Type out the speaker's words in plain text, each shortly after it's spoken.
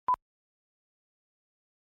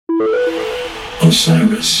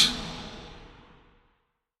Osiris.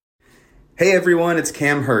 Hey everyone, it's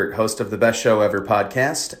Cam Hurt, host of the Best Show Ever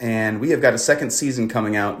podcast, and we have got a second season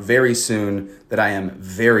coming out very soon that I am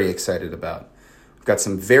very excited about. We've got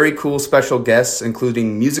some very cool special guests,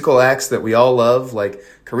 including musical acts that we all love, like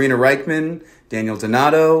Karina Reichman, Daniel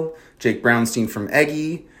Donato, Jake Brownstein from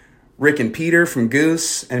Eggy, Rick and Peter from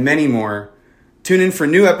Goose, and many more. Tune in for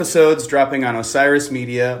new episodes dropping on Osiris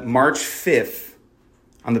Media March 5th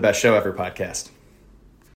on the Best Show Ever podcast.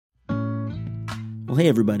 Well, hey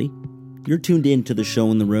everybody. You're tuned in to the show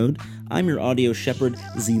on the road. I'm your audio shepherd,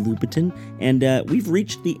 Z Lupitan, and we've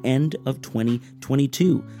reached the end of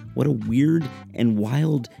 2022. What a weird and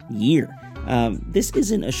wild year. This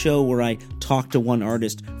isn't a show where I talk to one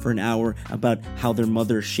artist for an hour about how their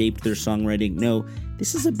mother shaped their songwriting. No,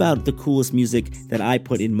 this is about the coolest music that I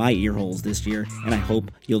put in my ear holes this year, and I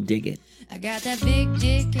hope you'll dig it. I got that big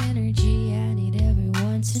dick energy, I need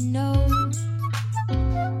everyone to know.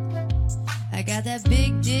 I got that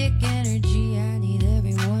big dick energy, I need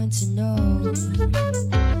everyone to know.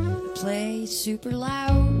 Play super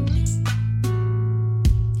loud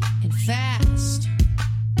and fast.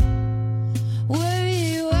 Were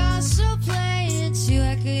you also playing too?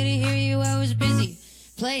 I couldn't hear you, I was busy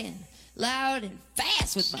playing loud and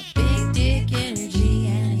fast with my big dick energy.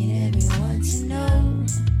 I need everyone to know.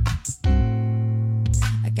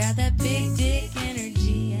 I got that big dick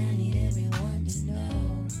energy, I need everyone to know.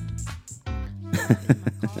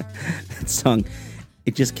 That song,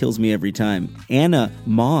 it just kills me every time. Anna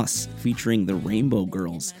Moss featuring the Rainbow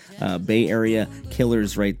Girls, Bay Area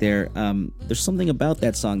killers right there. There's something about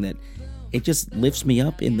that song that it just lifts me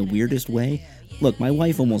up in the weirdest way. Look, my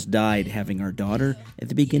wife almost died having our daughter at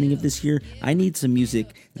the beginning of this year. I need some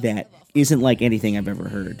music that isn't like anything I've ever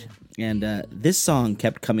heard. And this song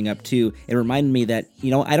kept coming up too. It reminded me that,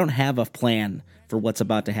 I don't have a plan for what's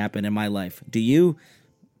about to happen in my life. Do you?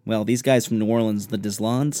 Well, these guys from New Orleans, the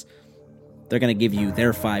Dislons, they're going to give you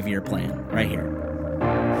their 5-year plan right here.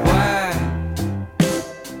 Why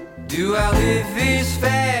do I live this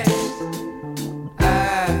fast?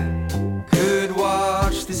 I could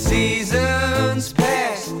watch the seasons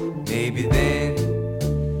pass. Maybe then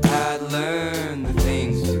I'd learn the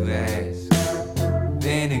things to ask.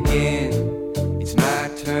 Then again, it's my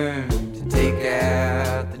turn to take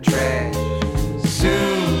out the trash.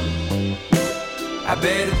 Soon I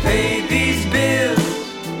better pay these bills,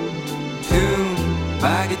 tune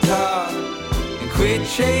my guitar, and quit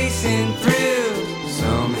chasing thrills.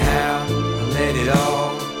 Somehow I let it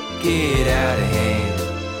all get out of hand.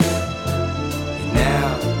 And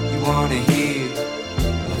now you wanna hear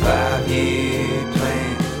a 5-year plan.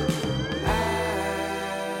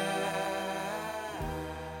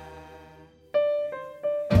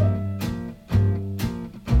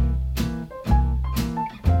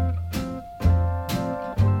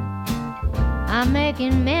 I'm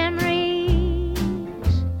making memories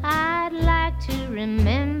I'd like to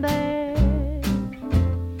remember.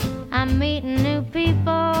 I'm meeting new people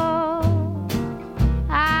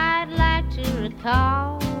I'd like to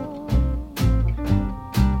recall.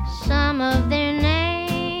 Some of their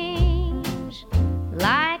names,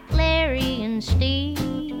 like Larry and Steve.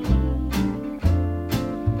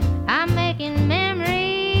 I'm making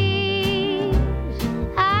memories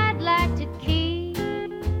I'd like to keep.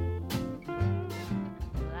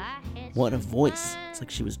 What a voice. It's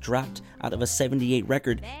like she was dropped out of a 78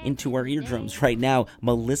 record into our eardrums right now.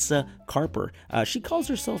 Melissa Carper. She calls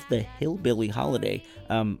herself the Hillbilly Holiday.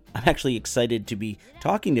 I'm actually excited to be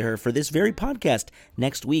talking to her for this very podcast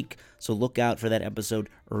next week, so look out for that episode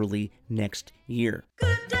early next year.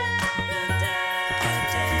 Good day.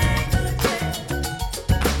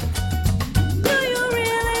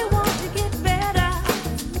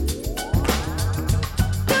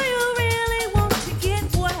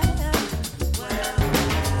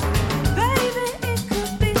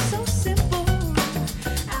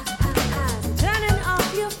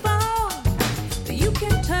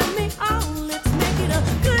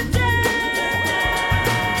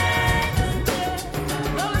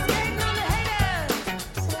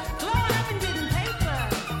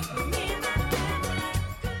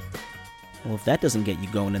 Well, if that doesn't get you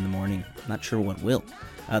going in the morning, I'm not sure what will.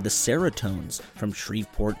 The Serotones from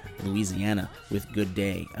Shreveport, Louisiana, with Good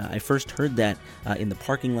Day. I first heard that in the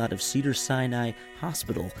parking lot of Cedars-Sinai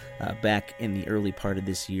Hospital back in the early part of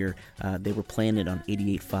this year. They were playing it on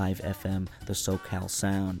 88.5 FM, the SoCal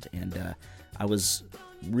Sound, and I was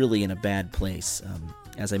really in a bad place.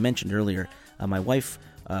 As I mentioned earlier, my wife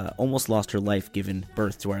almost lost her life giving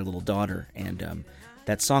birth to our little daughter, and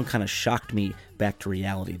that song kind of shocked me back to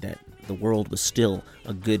reality, that the world was still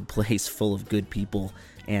a good place full of good people.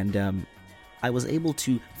 And I was able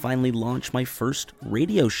to finally launch my first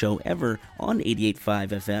radio show ever on 88.5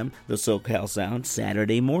 FM, the SoCal Sound,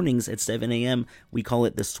 Saturday mornings at 7 a.m. We call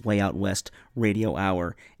it the Sway Out West Radio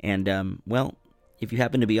Hour. And, well, if you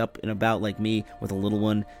happen to be up and about like me with a little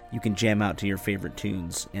one, you can jam out to your favorite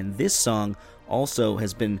tunes. And this song also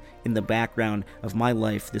has been in the background of my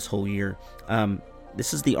life this whole year.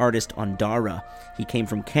 This is the artist Ondara. He came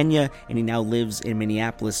from Kenya, and he now lives in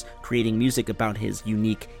Minneapolis, creating music about his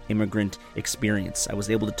unique immigrant experience. I was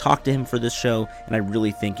able to talk to him for this show, and I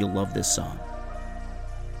really think you'll love this song.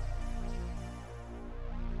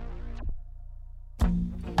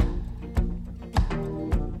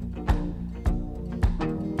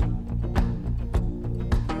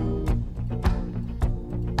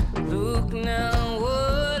 Look now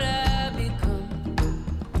what I become,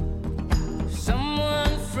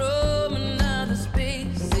 someone from another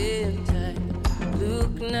space and time.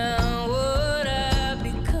 Look now what I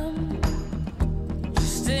become,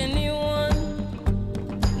 just anyone,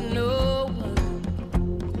 no one.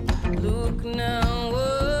 Look now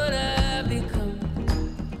what I become,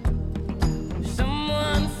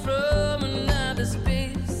 someone from another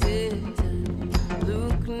space and time.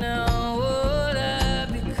 Look now what I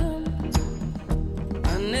become,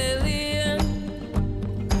 an alien,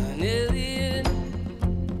 an alien.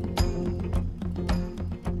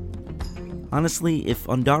 Honestly, if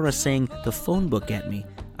Ondara sang The Phone Book at me,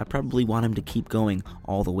 I probably want him to keep going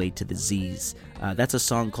all the way to the Z's. That's a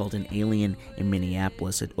song called An Alien in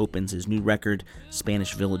Minneapolis. It opens his new record,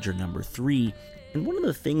 Spanish Villager No. 3. And one of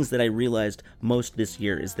the things that I realized most this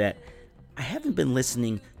year is that I haven't been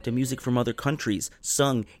listening to music from other countries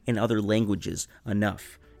sung in other languages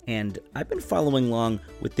enough. And I've been following along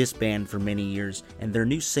with this band for many years, and their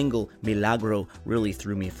new single, Milagro, really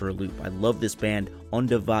threw me for a loop. I love this band,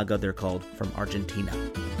 Onda Vaga they're called, from Argentina.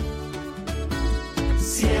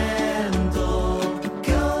 Siento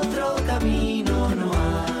que otro camino no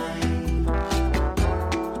hay.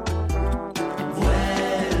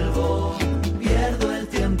 Vuelvo, pierdo el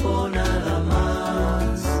tiempo nada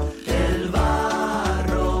más. El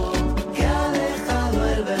barro que ha dejado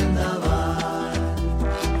el vendaval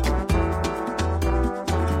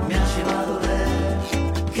me ha llevado a ver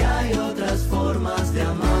que hay otras formas de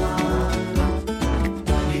amar.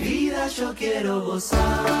 Mi vida yo quiero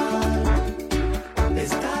gozar.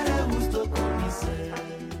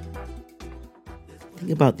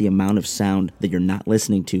 Think about the amount of sound that you're not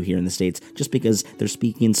listening to here in the States just because they're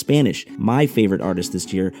speaking in Spanish. My favorite artist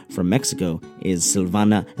this year from Mexico is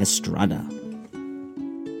Silvana Estrada.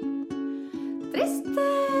 Tristeza,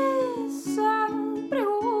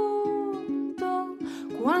 pregunto,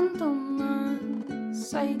 ¿cuánto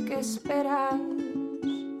más hay que esperar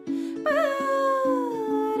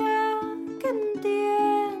para que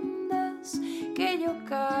entiendas que yo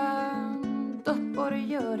canto por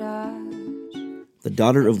llorar? The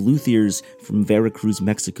daughter of luthiers from Veracruz,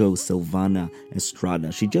 Mexico, Silvana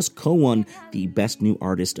Estrada. She just co-won the Best New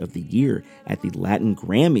Artist of the Year at the Latin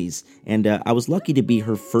Grammys, and I was lucky to be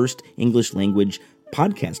her first English language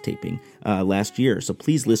podcast taping last year, so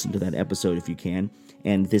please listen to that episode if you can.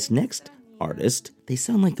 And this next artist, they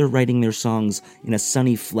sound like they're writing their songs in a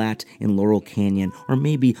sunny flat in Laurel Canyon, or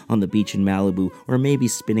maybe on the beach in Malibu, or maybe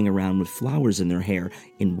spinning around with flowers in their hair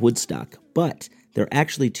in Woodstock, but they're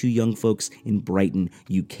actually two young folks in Brighton,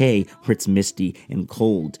 UK, where it's misty and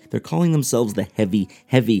cold. They're calling themselves the Heavy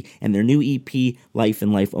Heavy, and their new EP, Life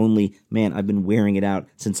and Life Only, man, I've been wearing it out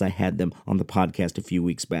since I had them on the podcast a few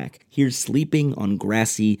weeks back. Here's Sleeping on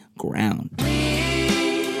Grassy Ground.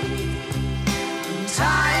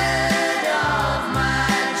 Tired of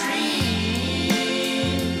my dreams.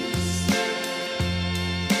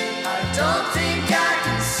 I don't think I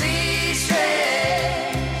can see straight.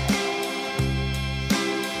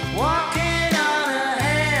 Walking on a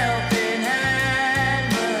helping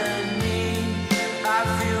hand, but me, I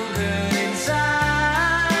feel good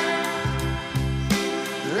inside.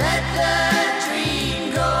 Let the dream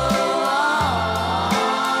go on.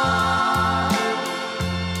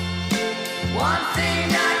 One thing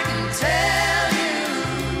I can tell you,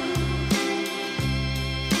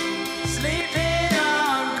 sleeping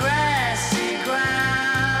on grassy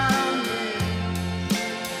ground,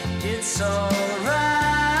 it's alright.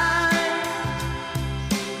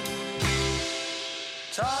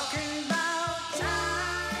 Talking about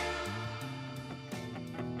time.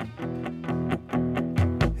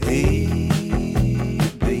 Hey.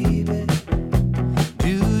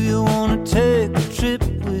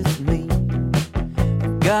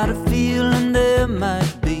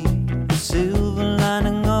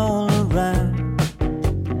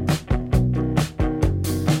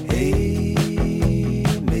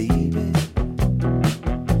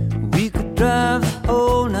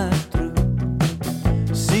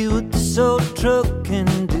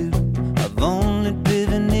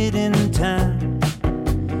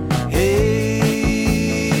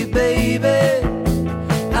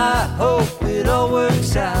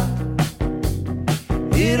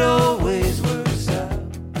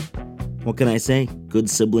 What can I say? Good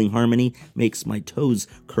sibling harmony makes my toes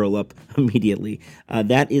curl up immediately.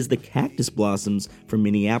 That is the Cactus Blossoms from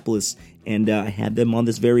Minneapolis, and I had them on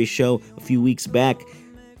this very show a few weeks back.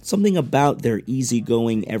 Something about their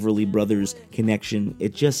easygoing Everly Brothers connection,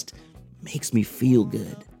 it just makes me feel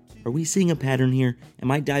good. Are we seeing a pattern here?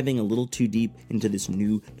 Am I diving a little too deep into this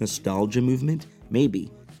new nostalgia movement? Maybe,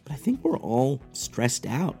 but I think we're all stressed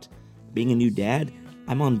out. Being a new dad,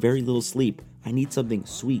 I'm on very little sleep. I need something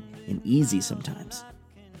sweet and easy sometimes.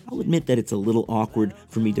 I'll admit that it's a little awkward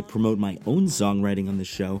for me to promote my own songwriting on the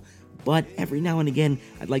show, but every now and again,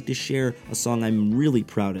 I'd like to share a song I'm really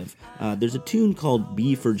proud of. There's a tune called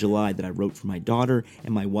B for July that I wrote for my daughter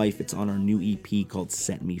and my wife. It's on our new EP called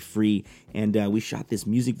Set Me Free, and we shot this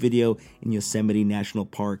music video in Yosemite National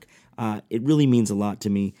Park. It really means a lot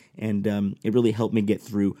to me, and it really helped me get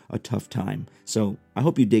through a tough time. So I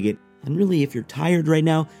hope you dig it. And really, if you're tired right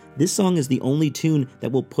now, this song is the only tune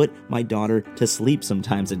that will put my daughter to sleep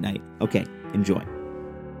sometimes at night. Okay, enjoy.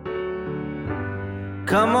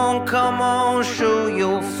 Come on, show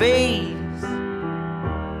your face.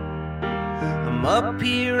 I'm up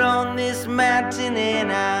here on this mountain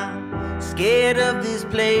and I'm scared of this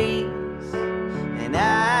place. And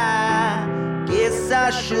I guess I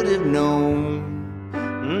should have known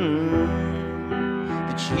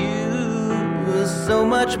that you were so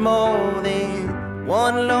much more than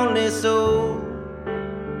one lonely soul.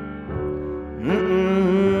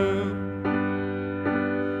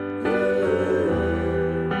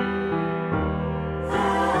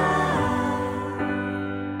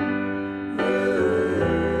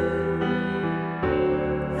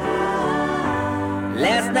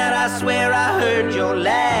 Last night I swear I heard your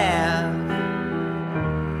laugh.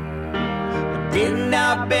 Didn't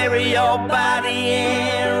I bury your body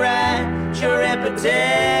and write your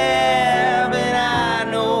epitaph? And I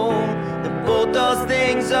know that both those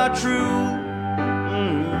things are true.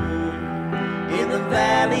 In the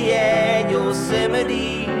valley at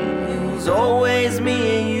Yosemite, it was always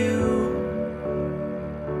me and you.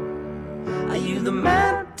 Are you the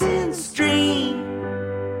mountain stream?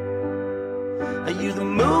 Are you the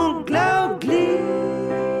moon cloud gleam?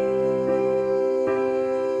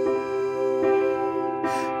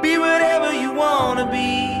 Be whatever you wanna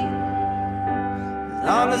be, as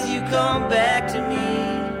long as you come back to me.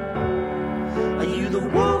 Are you the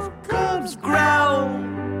wolf cub's growl?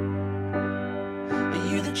 Are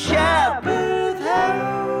you the shepherd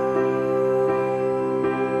howl?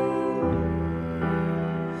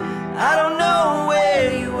 I don't know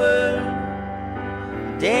where you were.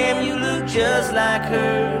 Damn, you look just like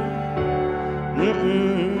her.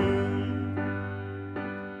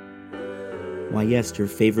 Why, yes, your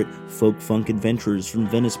favorite folk-funk adventurers from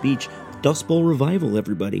Venice Beach, Dust Bowl Revival,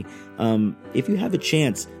 everybody. If you have a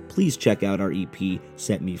chance, please check out our EP,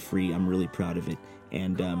 Set Me Free. I'm really proud of it.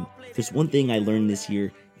 And if there's one thing I learned this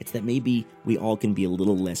year, it's that maybe we all can be a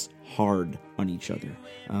little less hard on each other.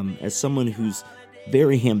 As someone who's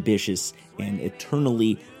very ambitious and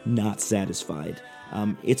eternally not satisfied,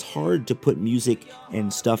 it's hard to put music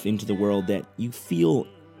and stuff into the world that you feel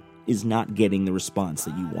is not getting the response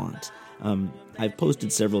that you want. I've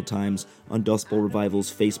posted several times on Dust Bowl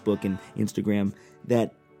Revival's Facebook and Instagram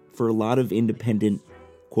that for a lot of independent,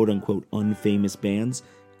 quote-unquote, unfamous bands,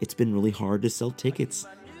 it's been really hard to sell tickets.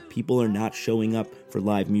 People are not showing up for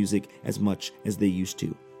live music as much as they used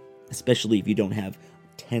to, especially if you don't have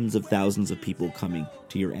tens of thousands of people coming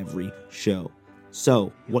to your every show.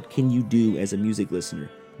 So, what can you do as a music listener?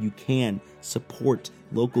 You can support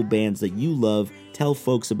local bands that you love, tell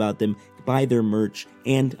folks about them, buy their merch,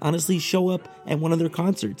 and honestly show up at one of their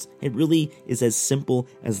concerts. It really is as simple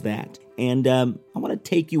as that. And I want to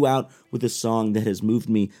take you out with a song that has moved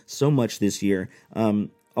me so much this year.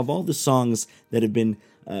 Of all the songs that have been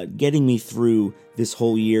getting me through this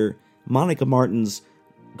whole year, Monica Martin's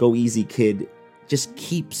Go Easy Kid just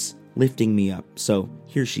keeps lifting me up. So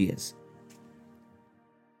here she is.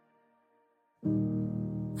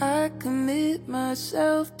 I commit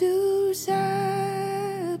myself to sabotage.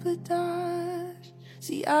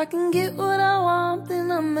 See, I can get what I want,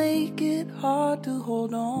 then I make it hard to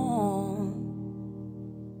hold on.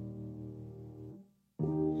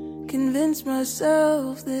 Convince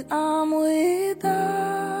myself that I'm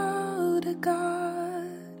without a God,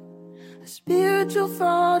 a spiritual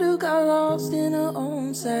fraud who got lost in her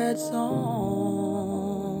own sad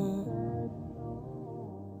song.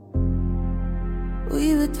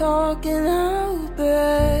 We were talking out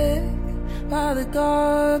back by the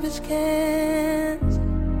garbage cans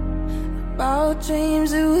about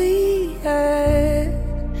dreams that we had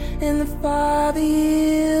in the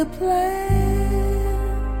 5-year plan.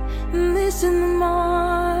 Missing the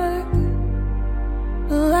mark,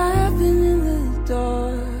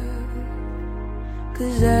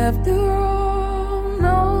 'cause after all,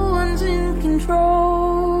 no one's in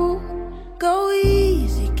control. Go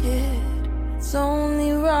easy, kid, it's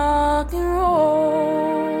only rock and roll.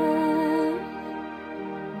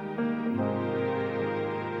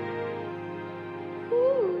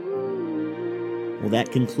 Well,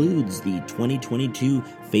 that concludes the 2022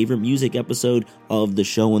 favorite music episode of The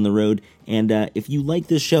Show on the Road. And if you like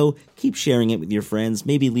this show, keep sharing it with your friends.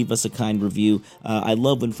 Maybe leave us a kind review. I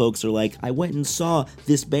love when folks are like, I went and saw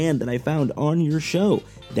this band that I found on your show.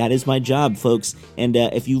 That is my job, folks. And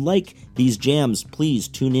if you like these jams, please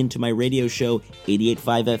tune in to my radio show,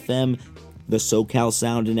 88.5 FM, the SoCal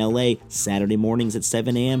Sound in LA, Saturday mornings at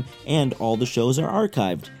 7 a.m., and all the shows are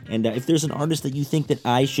archived. And if there's an artist that you think that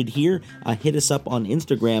I should hear, hit us up on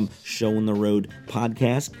Instagram, Show on the Road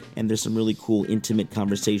Podcast, and there's some really cool, intimate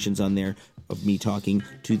conversations on there of me talking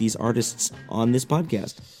to these artists on this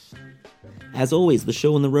podcast. As always, The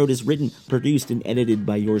Show on the Road is written, produced, and edited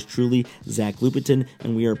by yours truly, Zach Lupiton,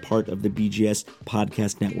 and we are part of the BGS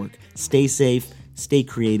Podcast Network. Stay safe, stay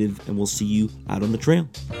creative, and we'll see you out on the trail.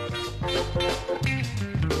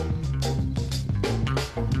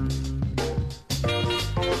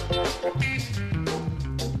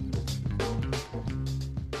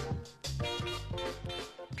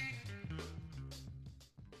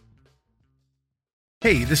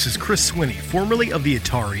 Hey, this is Chris Swinney, formerly of the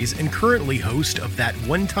Ataris and currently host of That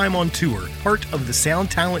One Time on Tour, part of the Sound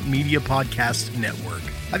Talent Media Podcast Network.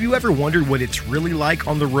 Have you ever wondered what it's really like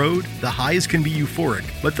on the road? The highs can be euphoric,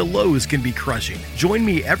 but the lows can be crushing. Join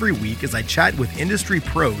me every week as I chat with industry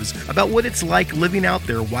pros about what it's like living out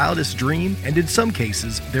their wildest dream and, in some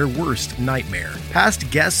cases, their worst nightmare. Past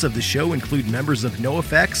guests of the show include members of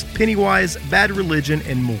NoFX, Pennywise, Bad Religion,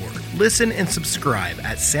 and more. Listen and subscribe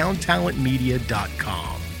at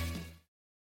soundtalentmedia.com.